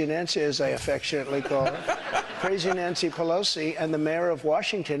Pelosi, Crazy Nancy as I affectionately call her, Crazy Nancy Pelosi and the mayor of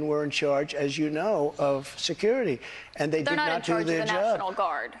Washington were in charge, as you know, of security. And they did not do their job. They're not in charge of the National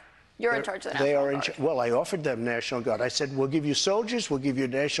Guard. You're in charge of the National Guard. Well, I offered them National Guard. I said, we'll give you soldiers, we'll give you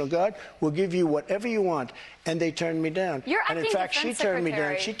National Guard, we'll give you whatever you want. And they turned me down. You're and in fact, she turned me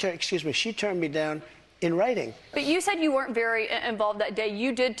down. She turned me down in writing. But you said you weren't very involved that day.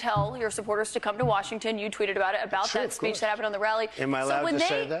 You did tell your supporters to come to Washington. You tweeted about it, about that speech that happened on the rally. Am I allowed to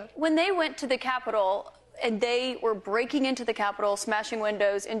say that? When they went to the Capitol and they were breaking into the Capitol, smashing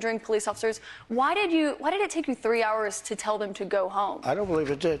windows, injuring police officers, why did it take you 3 hours to tell them to go home? I don't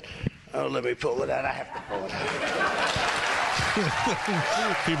believe it did. Oh, let me pull it out. I have to pull it out.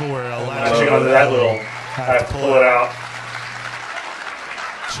 People were latching onto that little. I have to pull it out.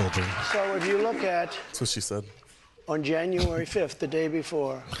 Children. So if you look at... That's what she said. On January 5th, the day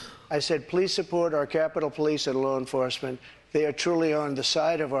before, I said, please support our Capitol Police and law enforcement. They are truly on the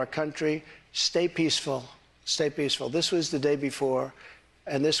side of our country. Stay peaceful. Stay peaceful. This was the day before,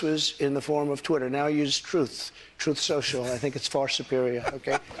 and this was in the form of Twitter. Now use Truth Social. I think it's far superior,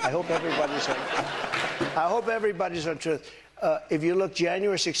 okay? I hope everybody's on Truth. If you look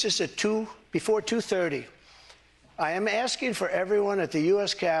January 6th, this is before 2:30. I am asking for everyone at the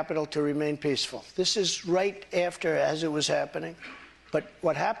U.S. Capitol to remain peaceful. This is right after, as it was happening. But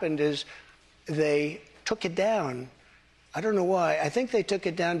what happened is they took it down. I don't know why. I think they took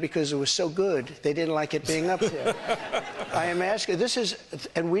it down because it was so good. They didn't like it being up there. I am asking,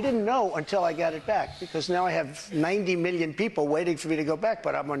 and we didn't know until I got it back, because now I have 90 million people waiting for me to go back,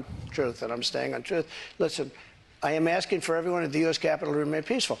 but I'm on Truth, and I'm staying on Truth. Listen, I am asking for everyone at the U.S. Capitol to remain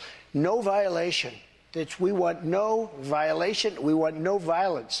peaceful. No violation. We want no violation. We want no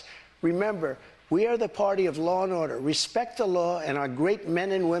violence. Remember, we are the party of law and order. Respect the law and our great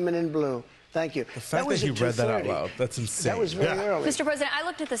men and women in blue. Thank you. The fact that he read that out loud, that's insane. That was very early. Mr. President, I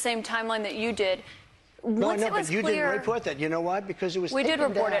looked at the same timeline that you did. No, but you didn't report that. You know why? Because it was taken down. We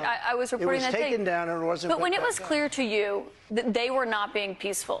did report it. I was reporting that day. It was taken down and it wasn't. But when it was clear to you that they were not being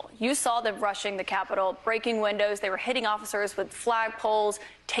peaceful, you saw them rushing the Capitol, breaking windows. They were hitting officers with flagpoles,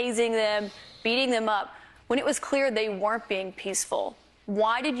 tasing them, beating them up. When it was clear they weren't being peaceful,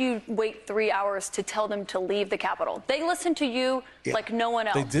 why did you wait 3 hours to tell them to leave the Capitol? They listened to you like no one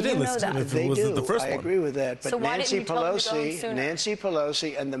else. They didn't listen to me if it was the first one. I agree with that. But so Nancy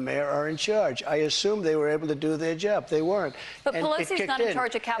Pelosi and the mayor are in charge. I assume they were able to do their job. They weren't. But Pelosi's not in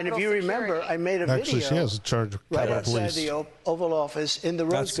charge of Capitol security. And if you remember, I made a video. Actually, she has charge of Capitol Police. Right outside the Oval Office in the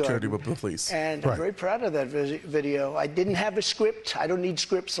Rose Garden. That's security with the police. And I'm very proud of that video. I didn't have a script. I don't need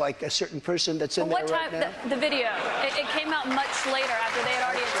scripts like a certain person that's in there right now. What time, the video, it came out much later after they had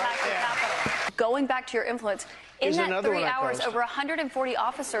already attacked the Capitol. Going back to your influence, in that 3 hours, over 140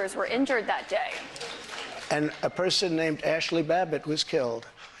 officers were injured that day. And a person named Ashley Babbitt was killed.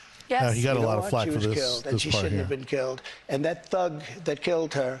 Yes. He got a lot of flack for this. Killed, and she shouldn't have been killed. And that thug that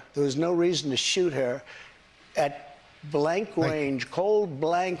killed her, there was no reason to shoot her. At blank range, cold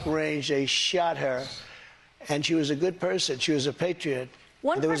blank range, they shot her. And she was a good person. She was a patriot.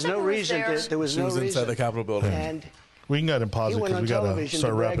 There was no reason. There was no reason. She was inside the Capitol building. And we can go ahead and pause it because we got to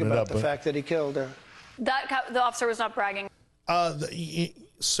start wrapping it up. The fact that he killed her. The officer was not bragging.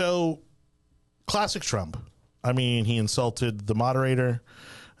 So, classic Trump. I mean, he insulted the moderator.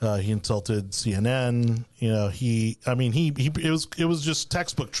 He insulted CNN. You know, it was just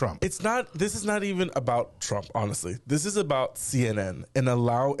textbook Trump. This is not even about Trump, honestly. This is about CNN and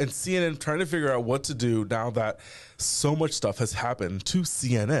CNN trying to figure out what to do now that so much stuff has happened to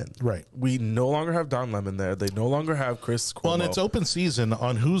CNN. Right. We no longer have Don Lemon there. They no longer have Chris Cuomo. Well, and it's open season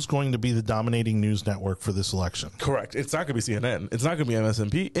on who's going to be the dominating news network for this election. Correct. It's not going to be CNN. It's not going to be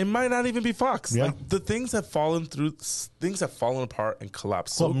MSNBC. It might not even be Fox. Yeah. Like, the things have fallen apart and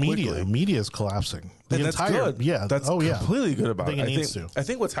collapsed so quickly. Media is collapsing. That's good. Yeah. That's completely good about it. I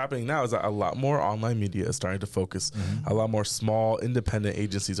think what's happening now is that a lot more online media is starting to focus. A lot more small independent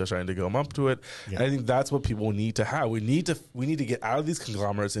agencies are starting to go up to it. Yeah. And I think that's what people need to have. We need to get out of these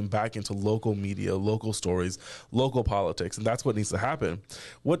conglomerates and back into local media, local stories, local politics. And that's what needs to happen.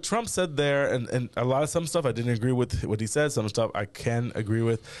 What Trump said there, and some stuff I didn't agree with what he said, some stuff I can agree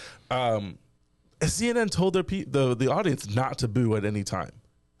with. CNN told the audience not to boo at any time.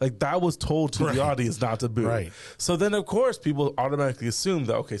 Like, that was told to the audience not to boo. Right. So then, of course, people automatically assume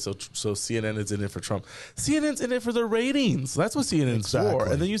that, okay, so CNN is in it for Trump. CNN's in it for the ratings. That's what CNN's for.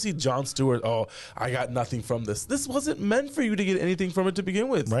 And then you see Jon Stewart, I got nothing from this. This wasn't meant for you to get anything from it to begin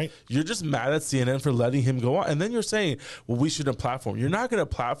with. Right. You're just mad at CNN for letting him go on. And then you're saying, well, we shouldn't platform. You're not going to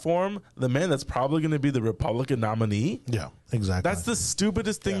platform the man that's probably going to be the Republican nominee. Yeah, exactly. That's the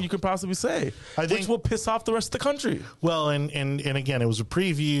stupidest thing you could possibly say, which will piss off the rest of the country. Well, and again, it was a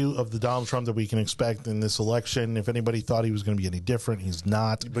preview. preview of the Donald Trump that we can expect in this election. If anybody thought he was going to be any different, he's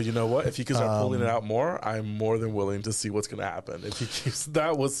not. But you know what? If he can start pulling it out more, I'm more than willing to see what's going to happen. If he keeps,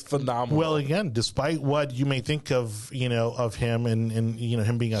 that was phenomenal. Well, again, despite what you may think of, of him and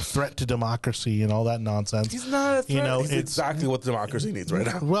him being a threat to democracy and all that nonsense, he's not a threat. He's exactly what democracy needs right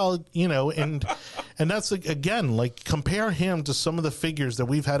now. Well, and that's again, like, compare him to some of the figures that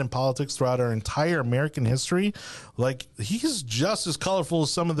we've had in politics throughout our entire American history. Like, he's just as colorful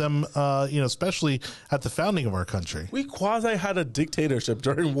as some of them, especially at the founding of our country. We quasi had a dictatorship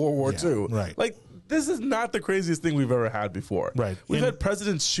during World War II. Right. Like, this is not the craziest thing we've ever had before. Right. We've had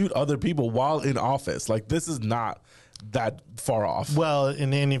presidents shoot other people while in office. Like, this is not that far off. Well,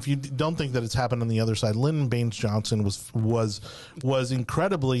 and if you don't think that it's happened on the other side, Lyndon Baines Johnson was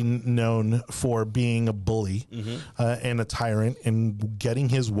incredibly known for being a bully and a tyrant and getting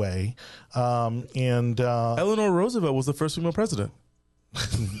his way. Eleanor Roosevelt was the first female president.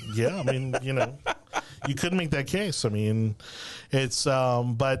 Yeah, I mean, you could make that case. I mean, it's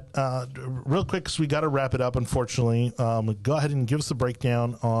but real quick, because we got to wrap it up, unfortunately. Go ahead and give us a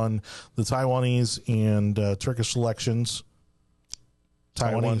breakdown on the Taiwanese and Turkish elections.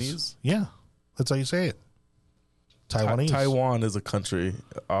 Taiwanese? Yeah, that's how you say it. Taiwanese. Taiwan is a country.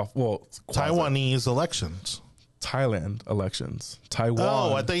 Taiwanese elections. Thailand elections. Taiwan.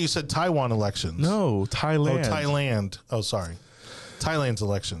 Oh, I thought you said Taiwan elections. No, Thailand. Oh, Thailand. Oh, sorry. Thailand's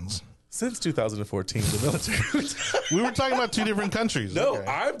elections. Since 2014, the military. We were talking about two different countries. No, okay.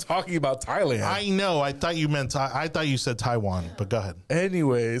 I'm talking about Thailand. I know. I thought you meant. I thought you said Taiwan. But go ahead.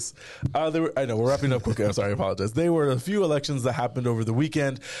 Anyways, I know we're wrapping up quickly. I'm sorry, I apologize. There were a few elections that happened over the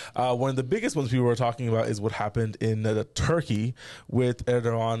weekend. One of the biggest ones people were talking about is what happened in Turkey with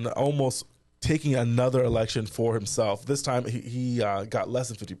Erdogan almost taking another election for himself. This time he got less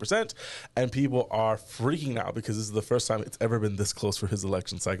than 50%, and people are freaking out because this is the first time it's ever been this close for his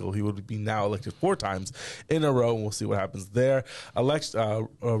election cycle. He would be now elected 4 times in a row, and we'll see what happens there. Redo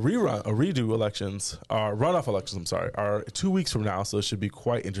elections, runoff elections, are 2 weeks from now, so it should be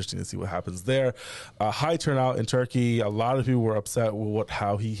quite interesting to see what happens there. High turnout in Turkey. A lot of people were upset with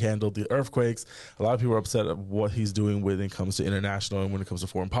how he handled the earthquakes. A lot of people were upset at what he's doing when it comes to international and when it comes to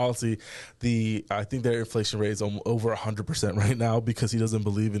foreign policy. I think their inflation rate is over 100% right now because he doesn't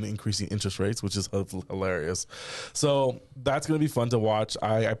believe in increasing interest rates, which is hilarious. So that's going to be fun to watch.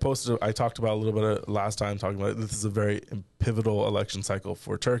 I talked about a little bit last time, talking about this is a very pivotal election cycle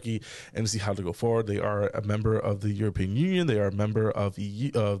for Turkey and to see how to go forward. They are a member of the European Union. They are a member of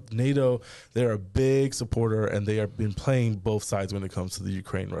NATO. They're a big supporter, and they have been playing both sides when it comes to the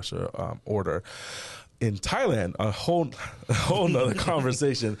Ukraine-Russia order. In Thailand, a whole nother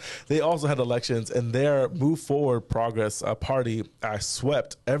conversation. They also had elections, and their Move Forward Progress party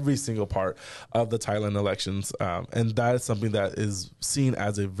swept every single part of the Thailand elections, and that is something that is seen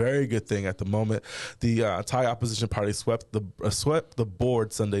as a very good thing at the moment. The Thai opposition party swept the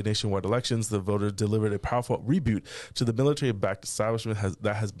board Sunday nationwide elections. The voters delivered a powerful reboot to the military-backed establishment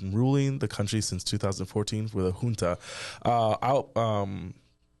that has been ruling the country since 2014 with a junta.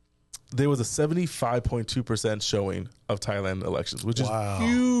 There was a 75.2% showing of Thailand elections, which is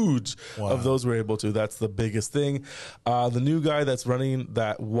huge. Of those were able to. That's the biggest thing. The new guy that's running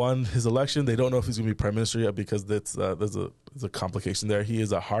that won his election, they don't know if he's going to be prime minister yet because there's a complication there. He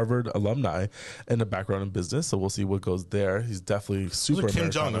is a Harvard alumni and a background in business, so we'll see what goes there. He's definitely super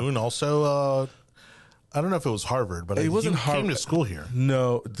Kim Jong-un also. I don't know if it was Harvard, but he came to school here.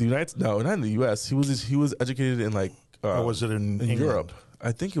 No, not in the U.S. He was educated in or was it in Europe?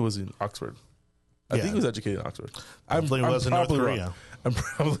 I think it was in Oxford. I think he was educated in Oxford. I'm was in North Korea. Wrong. I'm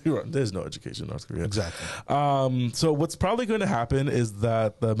probably wrong. There's no education in North Korea. Exactly. So what's probably going to happen is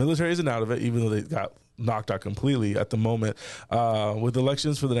that the military isn't out of it, even though they got knocked out completely at the moment. With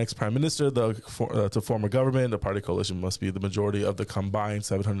elections for the next prime minister to form a government, the party coalition must be the majority of the combined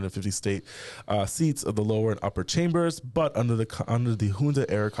 750 state seats of the lower and upper chambers. But under the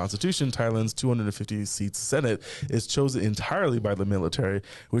junta-era constitution, Thailand's 250 seats Senate is chosen entirely by the military,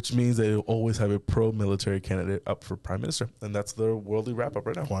 which means they always have a pro-military candidate up for prime minister. And that's the worldly wrap-up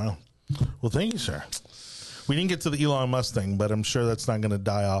right now. Wow. Well, thank you, sir. We didn't get to the Elon Musk thing, but I'm sure that's not going to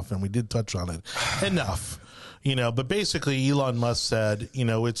die off, and we did touch on it enough. But basically Elon Musk said,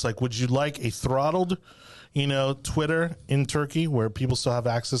 it's like, would you like a throttled, Twitter in Turkey where people still have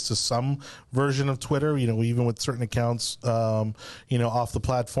access to some version of Twitter, even with certain accounts, off the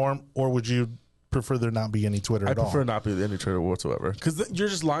platform, or would you prefer there not be any Twitter at all? I prefer not be any Twitter whatsoever because you're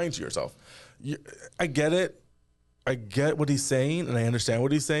just lying to yourself. I get it. I get what he's saying and I understand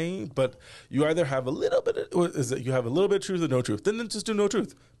what he's saying, but you either have a little bit of truth or no truth. Then just do no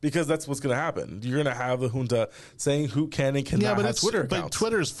truth, because that's what's going to happen. You're going to have the junta saying who can and cannot have Twitter accounts. But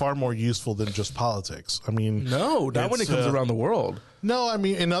Twitter is far more useful than just politics. I mean, no, not when it comes around the world. No, I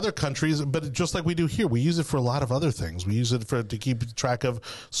mean, in other countries, but just like we do here, we use it for a lot of other things. We use it to keep track of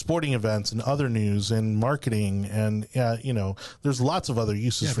sporting events and other news and marketing, and there's lots of other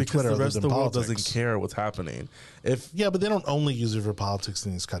uses for Twitter. The rest of the world politics. doesn't care what's happening. But they don't only use it for politics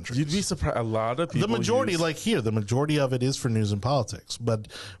in these countries. You'd be surprised. A lot of people. The majority, like here, the majority of it is for news and politics. But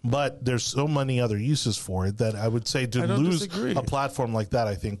there's so many other uses for it that I would say to lose a platform like that,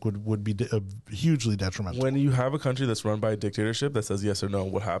 I think would be hugely detrimental. When you have a country that's run by a dictatorship that says yes or no,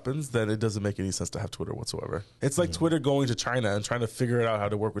 what happens? Then it doesn't make any sense to have Twitter whatsoever. It's like Twitter going to China and trying to figure out how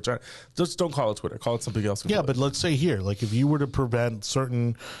to work with China. Just don't call it Twitter. Call it something else. Yeah, but let's say here, like if you were to prevent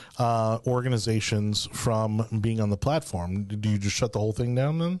certain organizations from being on the platform, do you just shut the whole thing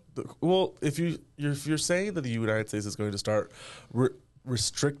down then? Well, if you're saying that the United States is going to start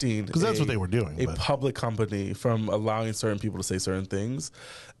restricting, because that's what they were doing, public company from allowing certain people to say certain things,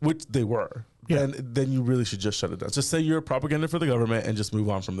 which they were. Yeah. Then you really should just shut it down. Just say you're propaganda for the government and just move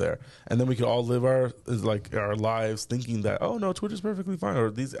on from there. And then we can all live our lives thinking that, oh no, Twitter's perfectly fine,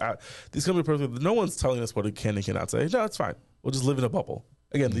 or these companies are perfectly. No one's telling us what it can and cannot say. No, it's fine. We'll just live in a bubble.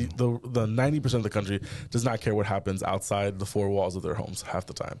 Again, the 90% of the country does not care what happens outside the four walls of their homes half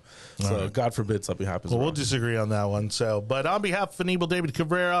the time. So God forbid something happens. Well, we'll disagree on that one. But on behalf of Aníbal David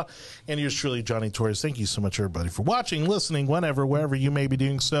Cabrera and yours truly, Johnny Torres, thank you so much, everybody, for watching, listening, wherever you may be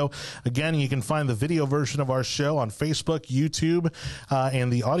doing so. Again, you can find the video version of our show on Facebook, YouTube,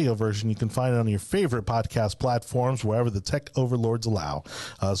 and the audio version you can find it on your favorite podcast platforms, wherever the tech overlords allow.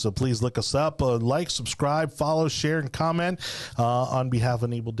 So please look us up, like, subscribe, follow, share, and comment on behalf of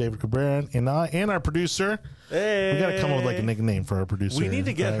Aníbal David Cabrera and our producer. Hey. We got to come up with like a nickname for our producer. We need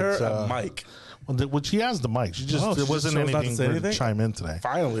to get her a mic. Well, she has the mic. She just there wasn't anything for her to chime in today.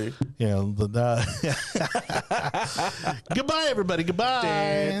 Finally, goodbye, everybody.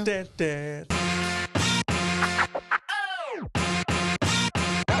 Goodbye.